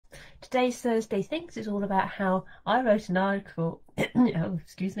today's Thursday Thinks is all about how I wrote an article, oh,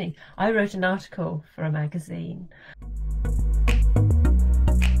 excuse me, I wrote an article for a magazine.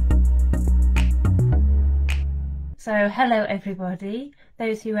 So hello everybody,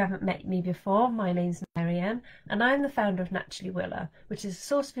 those who haven't met me before, my name's Marianne and I'm the founder of Naturally Willa, which is a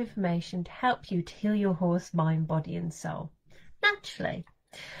source of information to help you to heal your horse, mind, body and soul. Naturally.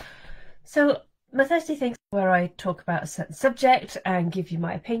 So my Thursday Things is where I talk about a certain subject and give you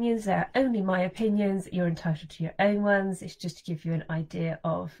my opinions. They're only my opinions, you're entitled to your own ones. It's just to give you an idea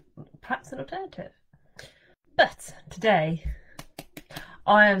of perhaps an alternative. But today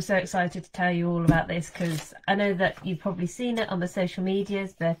I am so excited to tell you all about this because I know that you've probably seen it on the social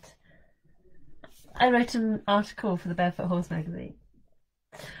medias, but I wrote an article for the Barefoot Horse Magazine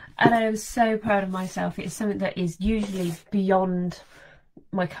and I am so proud of myself. It's something that is usually beyond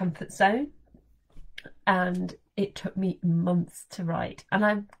my comfort zone and it took me months to write, and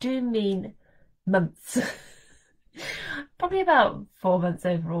I do mean months. Probably about 4 months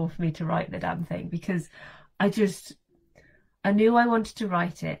overall for me to write the damn thing, because I knew I wanted to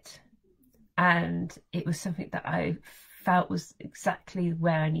write it and it was something that I felt was exactly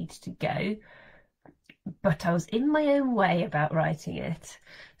where I needed to go, but I was in my own way about writing it.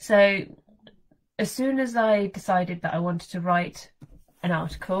 So as soon as I decided that I wanted to write an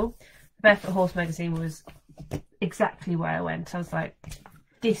article, Barefoot Horse Magazine was exactly where I went. I was like,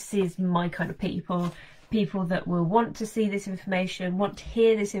 this is my kind of people that will want to see this information, want to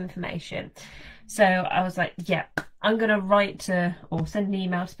hear this information. So I was like, yeah, I'm going to write or send an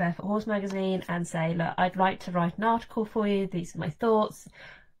email to Barefoot Horse Magazine and say, look, I'd like to write an article for you. These are my thoughts.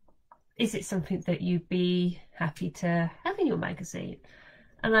 Is it something that you'd be happy to have in your magazine?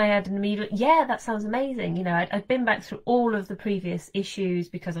 And I had an immediate, yeah, that sounds amazing. You know, I'd been back through all of the previous issues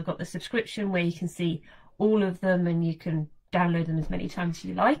because I've got the subscription where you can see all of them and you can download them as many times as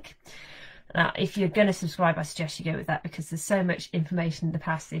you like. Now, if you're going to subscribe, I suggest you go with that because there's so much information in the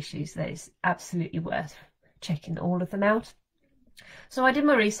past issues that it's absolutely worth checking all of them out. So I did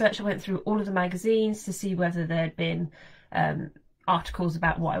my research. I went through all of the magazines to see whether there had been articles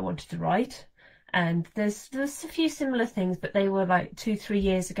about what I wanted to write. And there's a few similar things, but they were like 2-3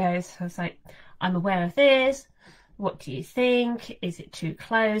 years ago. So I was like, I'm aware of this. What do you think? Is it too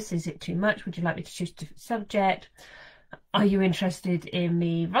close? Is it too much? Would you like me to choose a different subject? Are you interested in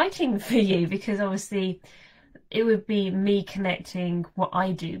me writing for you? Because obviously it would be me connecting what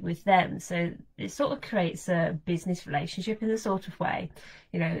I do with them. So it sort of creates a business relationship in a sort of way.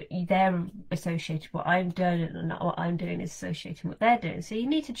 You know, they're associated with what I'm doing and not what I'm doing is associated with what they're doing. So you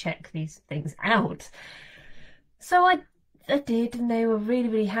need to check these things out. So I did, and they were really,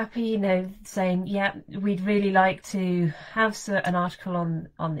 really happy, you know, saying, yeah, we'd really like to have an article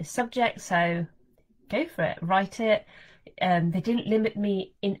on this subject. So go for it, write it. They didn't limit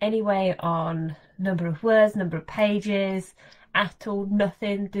me in any way on number of words, number of pages at all,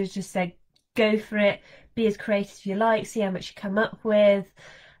 nothing. They just said, go for it, be as creative as you like, see how much you come up with.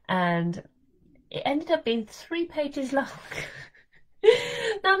 And it ended up being 3 pages long.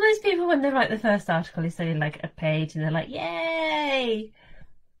 Now, most people, when they write the first article, it's only like a page and they're like, yay!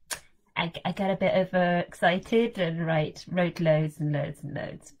 I get a bit overexcited and wrote loads and loads and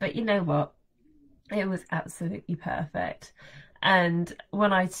loads. But you know what? It was absolutely perfect. And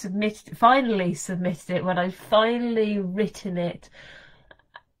when I finally submitted it, when I'd finally written it,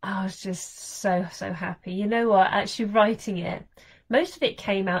 I was just so, so happy. You know what? Actually writing it, most of it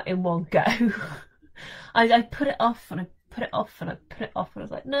came out in one go. I put it off and I put it off and I put it off and I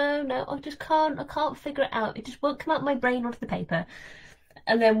was like, no, I can't figure it out. It just won't come out of my brain onto the paper.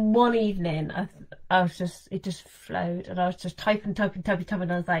 And then one evening, it just flowed and I was just typing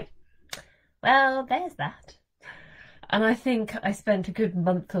and I was like, well, there's that. And I think I spent a good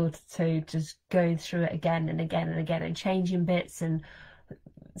month or two just going through it again and again and again and changing bits and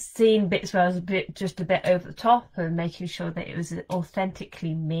seeing bits where I was just a bit over the top and making sure that it was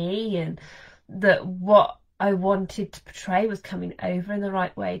authentically me and that what I wanted to portray was coming over in the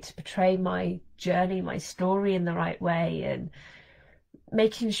right way, to portray my journey, my story in the right way, and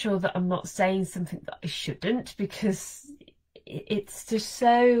making sure that I'm not saying something that I shouldn't, because it's just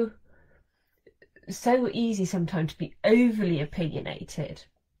so easy sometimes to be overly opinionated.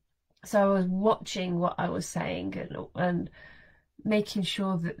 So I was watching what I was saying and making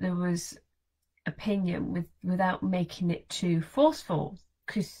sure that there was opinion without making it too forceful,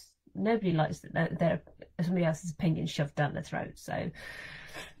 because nobody likes that somebody else's opinion shoved down their throat. So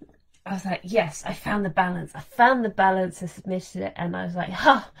I was like, yes, I found the balance. I submitted it and I was like,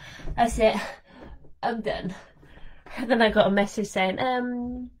 that's it, I'm done. And then I got a message saying,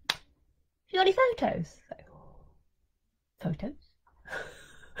 you got any photos? Like, photos?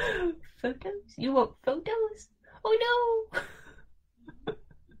 Photos? You want photos? Oh no!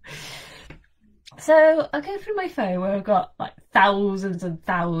 So I go through my phone where I've got like thousands and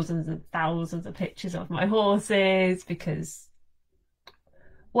thousands and thousands of pictures of my horses, because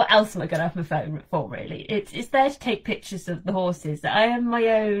what else am I going to have my phone for, really? It's there to take pictures of the horses. I am my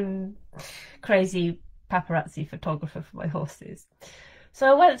own crazy paparazzi photographer for my horses. So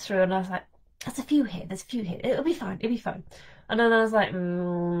I went through and I was like, there's a few here, it'll be fine, And then I was like,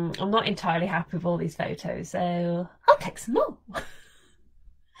 I'm not entirely happy with all these photos, so I'll take some more.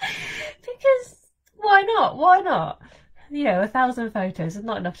 Because why not? You know, 1,000 photos is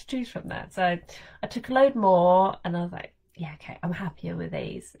not enough to choose from that. So I took a load more and I was like, yeah, okay, I'm happier with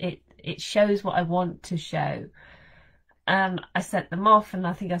these. It shows what I want to show. And I sent them off, and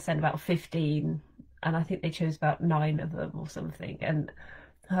I think I sent about 15, and I think they chose about 9 of them or something. And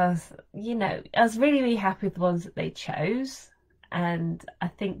I was, I was really, really happy with the ones that they chose. And I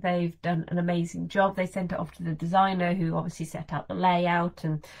think they've done an amazing job. They sent it off to the designer, who obviously set out the layout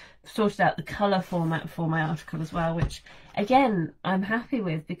and sorted out the colour format for my article as well, which again I'm happy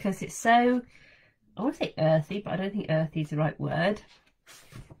with, because it's so, I want to say earthy, but I don't think earthy is the right word.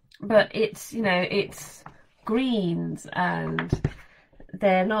 But it's, it's greens, and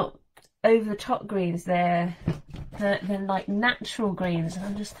they're not over the top greens, they're like natural greens, and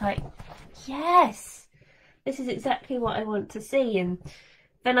I'm just like, yes, this is exactly what I want to see. And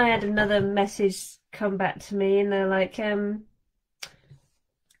then I had another message come back to me, and they're like,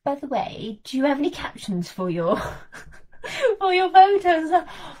 by the way, do you have any captions for your for your photos? Like,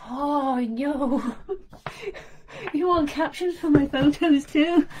 oh no, you want captions for my photos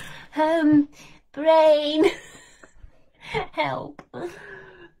too? Brain, help. So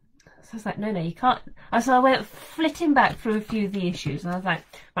I was like, no, you can't. So I went flitting back through a few of the issues, and I was like,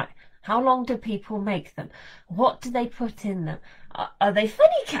 right, how long do people make them? What do they put in them? Are they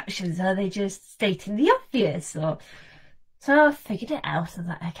funny captions? Are they just stating the obvious? Or so I figured it out. I was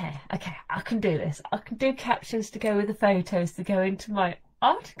like, okay, I can do this. I can do captions to go with the photos to go into my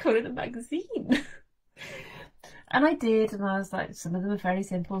article in the magazine. And I did, and I was like, some of them are very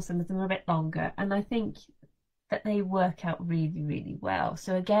simple, some of them are a bit longer, and I think that they work out really, really well.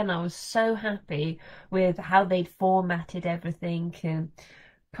 So again, I was so happy with how they'd formatted everything and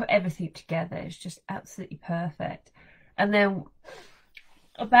put everything together. It's just absolutely perfect. And then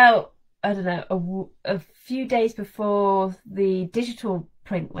about, I don't know, a few days before the digital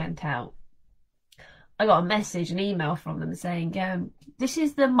print went out, I got a message, an email from them saying, this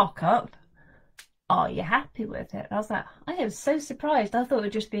is the mock-up. Are you happy with it? I was like, I am so surprised. I thought it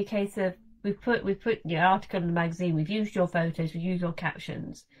would just be a case of, we've put your article in the magazine, we've used your photos, we've used your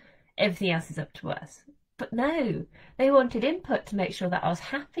captions, everything else is up to us. But no, they wanted input to make sure that I was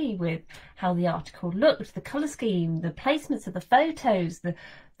happy with how the article looked, the colour scheme, the placements of the photos, the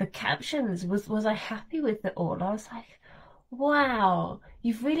captions. Was I happy with it all? I was like, wow,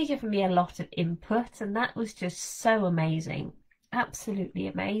 you've really given me a lot of input, and that was just so amazing, absolutely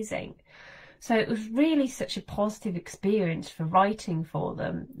amazing. So it was really such a positive experience for writing for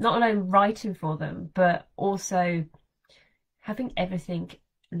them. Not only writing for them, but also having everything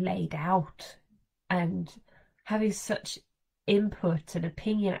laid out and having such input and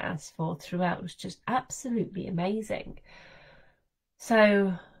opinion asked for throughout was just absolutely amazing.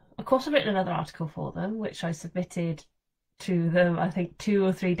 So, of course, I've written another article for them, which I submitted to them, I think 2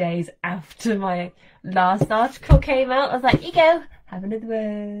 or 3 days after my last article came out. I was like, here you go, have another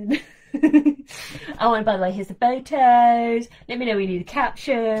one. Oh, and by the way, here's the photos. Let me know when you need the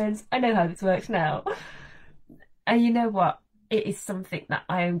captions. I know how this works now. And you know what? It is something that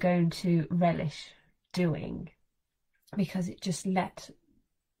I am going to relish doing, because it just let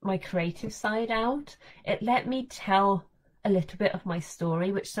my creative side out. It let me tell a little bit of my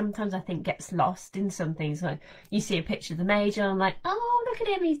story, which sometimes I think gets lost in some things. Like, you see a picture of the major, and I'm like, oh, look at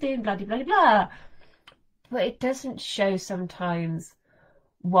him, he's doing blah, blah, blah, blah. But it doesn't show sometimes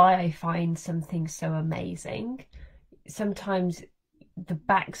why I find something so amazing. Sometimes the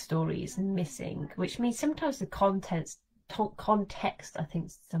backstory is missing, which means sometimes the context I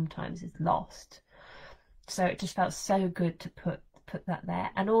think sometimes is lost. So it just felt so good to put that there.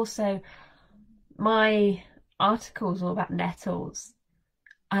 And also, my article's all about nettles,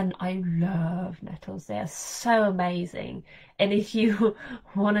 and I love nettles. They are so amazing. And if you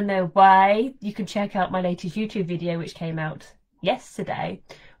want to know why, you can check out my latest YouTube video, which came out yesterday,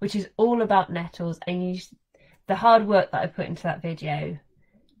 which is all about nettles. And the hard work that I put into that video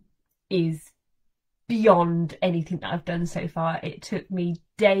is beyond anything that I've done so far. It took me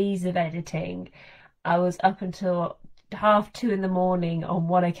days of editing. I was up until 2:30 in the morning on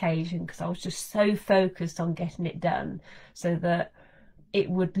one occasion, because I was just so focused on getting it done, so that it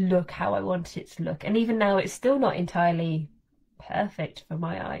would look how I wanted it to look. And even now, it's still not entirely perfect for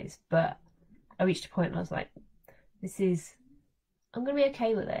my eyes, but I reached a point and I was like, I'm going to be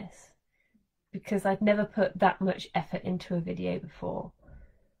okay with this, because I'd never put that much effort into a video before.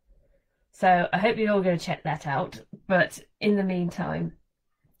 So I hope you're all going to check that out. But in the meantime,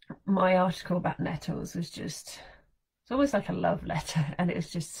 my article about nettles was just, it's almost like a love letter, and it was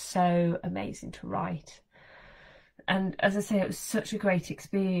just so amazing to write. And as I say, it was such a great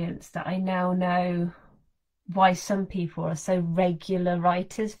experience that I now know why some people are so regular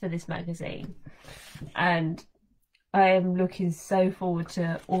writers for this magazine. And I am looking so forward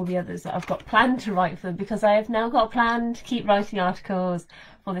to all the others that I've got planned to write for them, because I have now got a plan to keep writing articles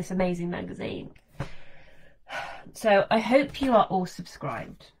for this amazing magazine. So I hope you are all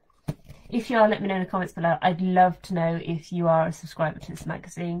subscribed. If you are, let me know in the comments below. I'd love to know if you are a subscriber to this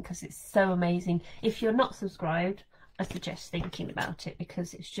magazine, because it's so amazing. If you're not subscribed, I suggest thinking about it,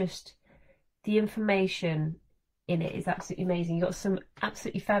 because it's just, the information in it is absolutely amazing. You've got some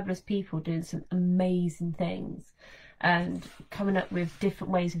absolutely fabulous people doing some amazing things and coming up with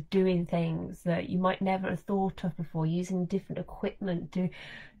different ways of doing things that you might never have thought of before, using different equipment,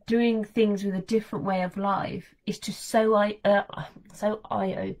 doing things with a different way of life. It's just so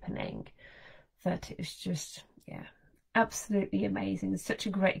eye-opening that it's just, yeah, absolutely amazing. It's such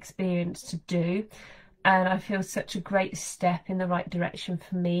a great experience to do, and I feel such a great step in the right direction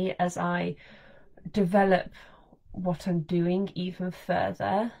for me as I develop what I'm doing even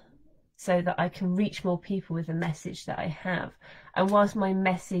further, so that I can reach more people with the message that I have. And whilst my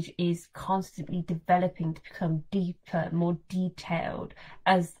message is constantly developing to become deeper, more detailed,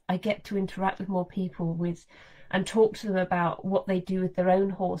 as I get to interact with more people and talk to them about what they do with their own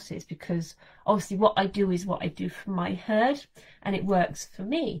horses, because obviously what I do is what I do for my herd, and it works for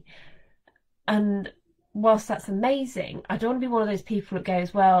me. And whilst that's amazing, I don't want to be one of those people that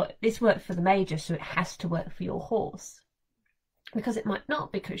goes, well, this worked for the major, so it has to work for your horse. Because it might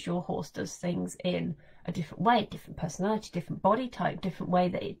not, because your horse does things in a different way, different personality, different body type, different way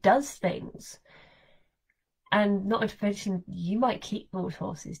that it does things. And not to mention, you might keep those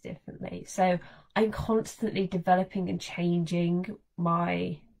horses differently. So I'm constantly developing and changing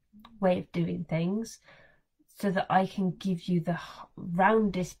my way of doing things, so that I can give you the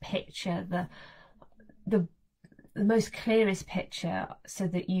roundest picture, the most clearest picture, so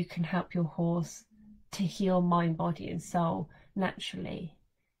that you can help your horse to heal mind, body and soul naturally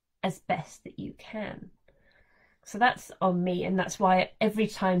as best that you can. So that's on me, and that's why every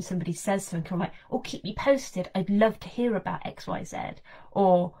time somebody says something, I'm like, oh, keep me posted, I'd love to hear about XYZ,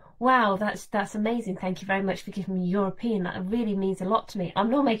 or wow, that's amazing, thank you very much for giving me your opinion, that really means a lot to me. I'm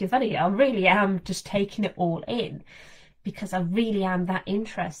not making fun of you, I really am just taking it all in, because I really am that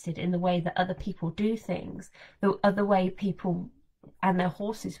interested in the way that other people do things, the other way people and their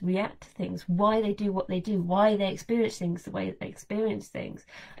horses react to things, why they do what they do, why they experience things the way that they experience things.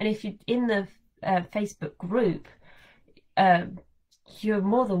 And if you're in the Facebook group, you're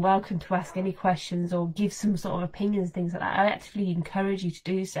more than welcome to ask any questions or give some sort of opinions, things like that. I actively encourage you to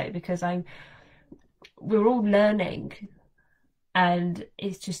do so, because we're all learning, and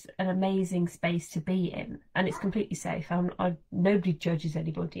it's just an amazing space to be in, and it's completely safe. Nobody judges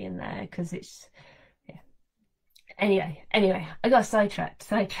anybody in there, because it's, yeah. Anyway, I got sidetracked.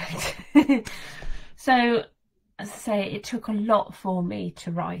 So, as I say, it took a lot for me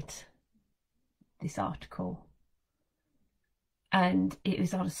to write this article, and it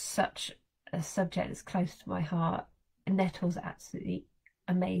was on such a subject that's close to my heart. Nettles are absolutely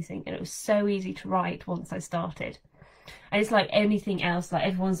amazing, and it was so easy to write once I started. And it's like anything else, like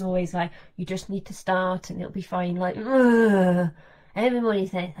everyone's always like, you just need to start and it'll be fine. Like, ugh, everybody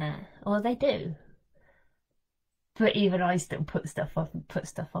says that, or they do. But even I still put stuff off and put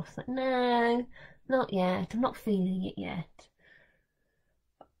stuff off. It's like, no, not yet. I'm not feeling it yet.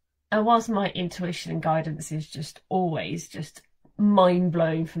 And whilst my intuition and guidance is just always just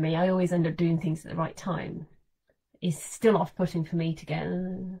mind-blowing for me, I always end up doing things at the right time. It's still off-putting for me to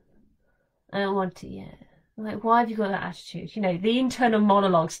go, I don't want to yet. I'm like, why have you got that attitude? You know, the internal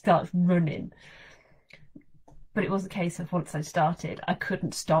monologue starts running. But it was a case of once I started, I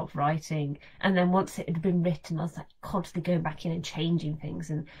couldn't stop writing. And then once it had been written, I was like constantly going back in and changing things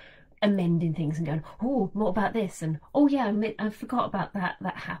and amending things and going, oh, what about this? And, oh yeah, I forgot about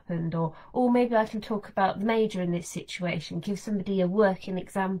that happened. Or, oh, maybe I can talk about the major in this situation, give somebody a working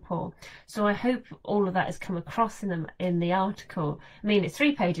example. So I hope all of that has come across in the article. I mean, it's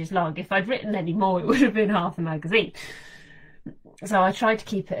 3 pages long. If I'd written any more, it would have been half a magazine. So I tried to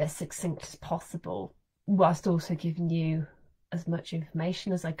keep it as succinct as possible, whilst also giving you as much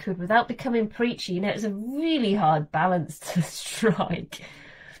information as I could without becoming preachy. You know, it's a really hard balance to strike.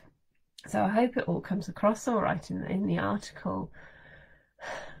 So I hope it all comes across all right in the article.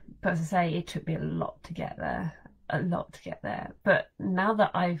 But as I say, it took me a lot to get there, But now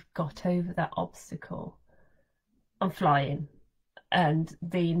that I've got over that obstacle, I'm flying. And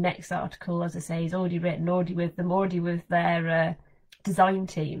the next article, as I say, is already written, already with their design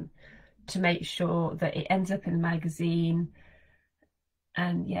team to make sure that it ends up in the magazine.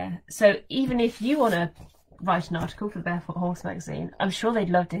 And yeah, so even if you want to write an article for the Barefoot Horse Magazine, I'm sure they'd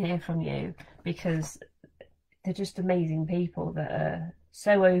love to hear from you, because they're just amazing people that are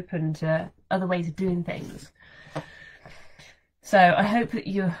so open to other ways of doing things. So I hope that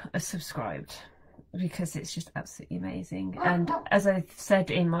you are subscribed, because it's just absolutely amazing. And as I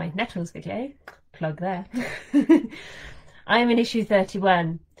said in my Nettles video, plug there, I am in issue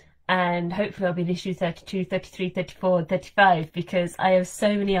 31, and hopefully I'll be in issue 32, 33, 34 and 35, because I have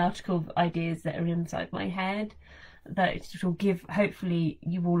so many article ideas that are inside my head that it will give hopefully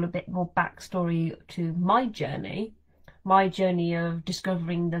you all a bit more backstory to my journey of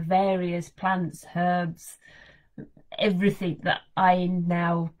discovering the various plants, herbs, everything that I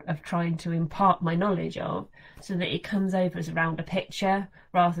now am trying to impart my knowledge of, so that it comes over as around a picture,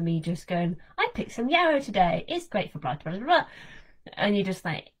 rather than me just going, I picked some yarrow today, it's great for blah blah blah blah, and you're just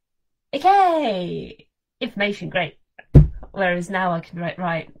like, okay, information, great. Whereas now I can write,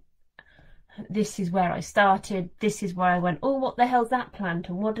 right, this is where I started, this is where I went, oh, what the hell's that plant,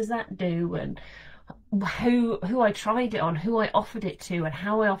 and what does that do, and who I tried it on, who I offered it to, and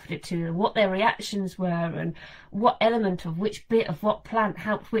how I offered it to, and what their reactions were, and what element of which bit of what plant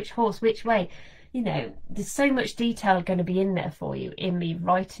helped which horse which way. You know, there's so much detail going to be in there for you in me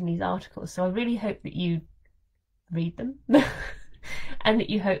writing these articles. So I really hope that you read them and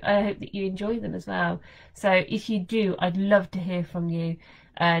that I hope that you enjoy them as well. So if you do, I'd love to hear from you.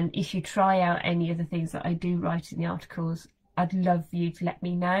 And if you try out any of the things that I do write in the articles, I'd love you to let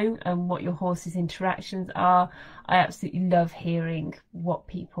me know and what your horse's interactions are. I absolutely love hearing what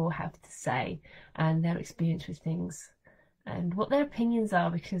people have to say and their experience with things and what their opinions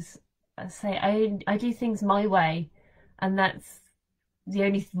are, because I say I do things my way, and that's the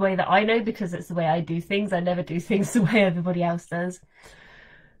only way that I know, because it's the way I do things. I never do things the way everybody else does,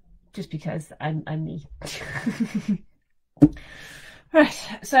 just because I'm me. Right,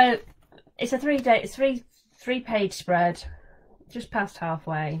 so it's a three-page spread, just past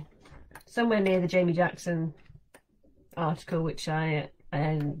halfway, somewhere near the Jamie Jackson article, which yeah,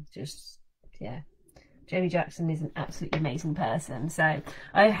 Jamie Jackson is an absolutely amazing person. So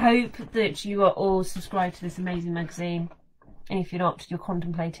I hope that you are all subscribed to this amazing magazine, and if you're not, you're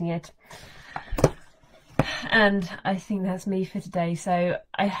contemplating it. And I think that's me for today. So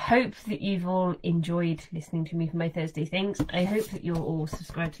I hope that you've all enjoyed listening to me for my Thursday things. I hope that you're all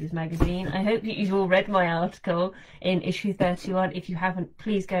subscribed to this magazine. I hope that you've all read my article in issue 31. If you haven't,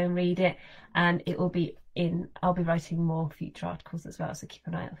 please go and read it, and it will be I'll be writing more future articles as well, so keep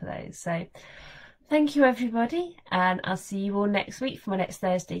an eye out for those. So thank you everybody, and I'll see you all next week for my next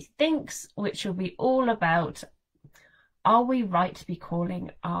Thursday Thinks, which will be all about, are we right to be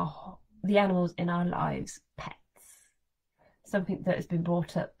calling the animals in our lives pets? Something that has been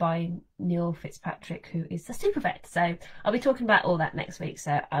brought up by Neil Fitzpatrick, who is a super vet. So I'll be talking about all that next week,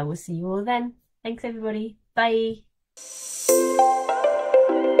 so I will see you all then. Thanks everybody, bye.